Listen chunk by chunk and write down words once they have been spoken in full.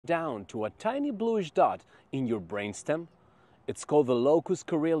down to a tiny bluish dot in your brainstem? It's called the Locus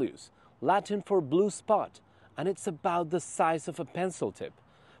Coeruleus, Latin for blue spot, and it's about the size of a pencil tip.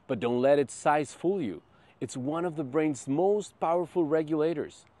 But don't let its size fool you. It's one of the brain's most powerful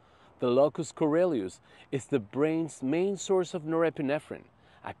regulators. The locus coeruleus is the brain's main source of norepinephrine,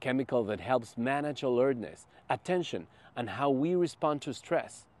 a chemical that helps manage alertness, attention, and how we respond to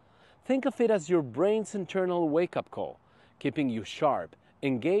stress. Think of it as your brain's internal wake-up call, keeping you sharp,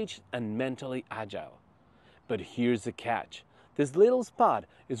 engaged, and mentally agile. But here's the catch. This little spot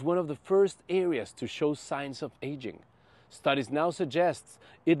is one of the first areas to show signs of aging. Studies now suggest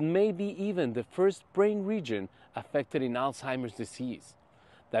it may be even the first brain region affected in Alzheimer's disease.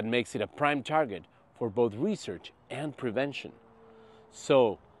 That makes it a prime target for both research and prevention.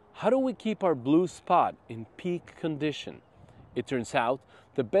 So, how do we keep our blue spot in peak condition? It turns out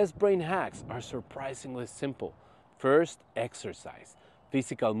the best brain hacks are surprisingly simple. First, exercise.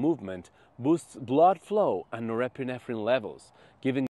 Physical movement boosts blood flow and norepinephrine levels, giving